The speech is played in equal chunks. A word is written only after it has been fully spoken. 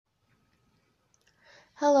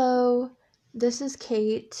Hello, this is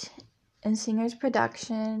Kate in Singers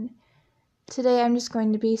Production. Today I'm just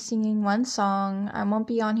going to be singing one song. I won't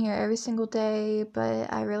be on here every single day,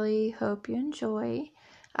 but I really hope you enjoy.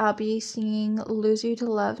 I'll be singing Lose You to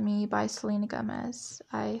Love Me by Selena Gomez.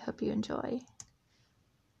 I hope you enjoy.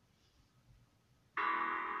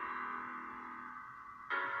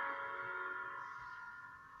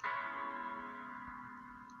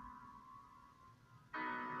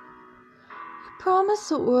 Promised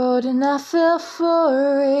the world and I fell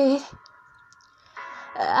for it.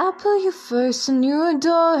 I put you first and you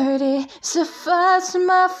adored it. Set fire to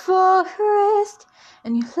my forest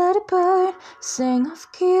and you let it burn. Sang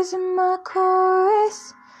off keys in my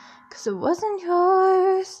chorus, 'cause it wasn't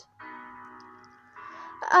yours.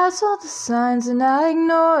 I saw the signs and I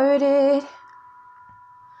ignored it.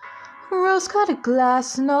 Rose-colored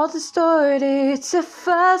glass and all distorted. Set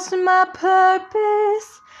fire to my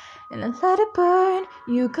purpose and I let it burn.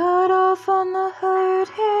 You got off on the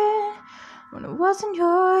hurting when it wasn't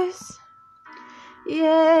yours.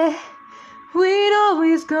 Yeah, we'd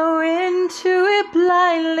always go into it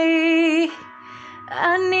blindly.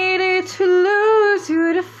 I needed to lose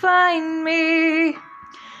you to find me.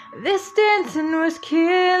 This dancing was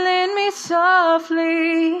killing me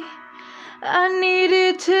softly. I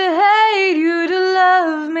needed to hate you to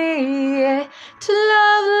love me, yeah. To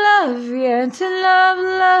love, yeah. To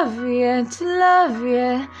love, yeah. To love,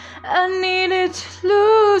 yeah. I needed to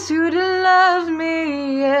lose you to love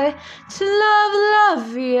me, yeah. To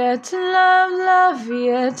love, yeah. To love,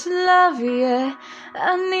 yeah. To love, yeah.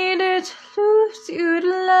 I needed to lose you to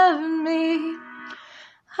love me.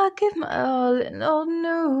 I give my all and all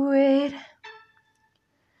knew it.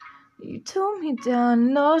 You tore me down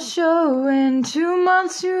and all show. In 2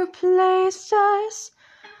 months you replaced us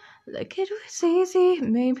like it was easy.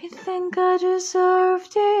 Made me think I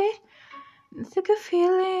deserved it. And thick of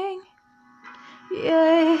feeling,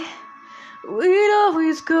 yeah. We'd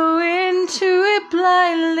always go into it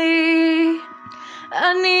blindly.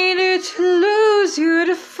 I needed to lose you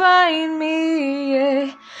to find me,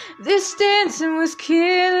 yeah. This dancing was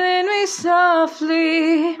killing me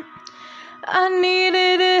softly. I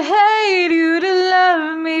needed to hate you to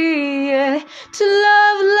love me, yeah. To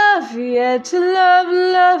love, yeah. To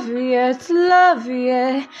love, yeah. To love,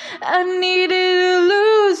 yeah. I needed to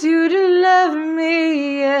lose you to love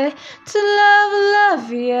me, yeah. To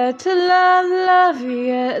love, yeah. To love,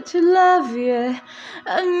 yeah. To love, yeah.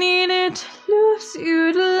 I needed to lose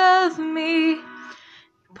you to love me.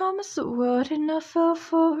 You promised the world and I fell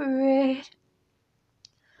for it.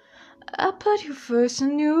 I put you first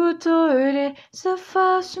and you adored it. Set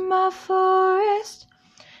fire to my forest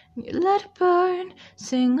and you let it burn.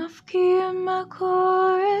 Sing off key in my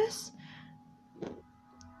chorus.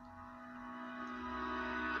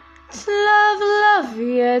 To love,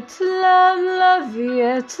 yeah. To love,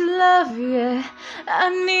 yeah. To love, yeah. I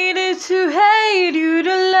needed to hate you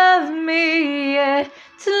to love me, yeah.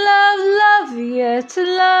 To love, yeah. To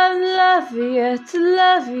love, yeah. To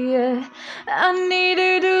love, yeah. I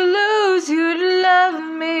needed to lose you to love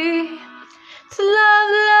me. To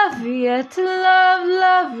love, yeah. To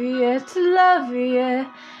love, yeah. To love, yeah.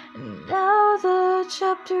 And now the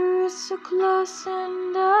chapter is so close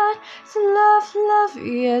and I to love,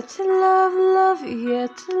 yeah. To love, yeah.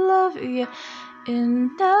 To love, yeah.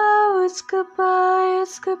 And now it's goodbye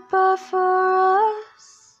for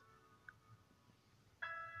us.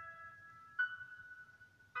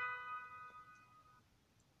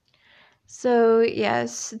 So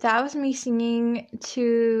yes, that was me singing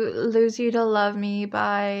To Lose You to Love Me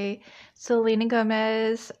by Selena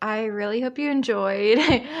Gomez. I really hope you enjoyed.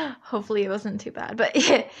 Hopefully it wasn't too bad, but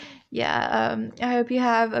yeah, I hope you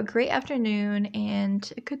have a great afternoon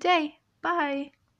and a good day. Bye.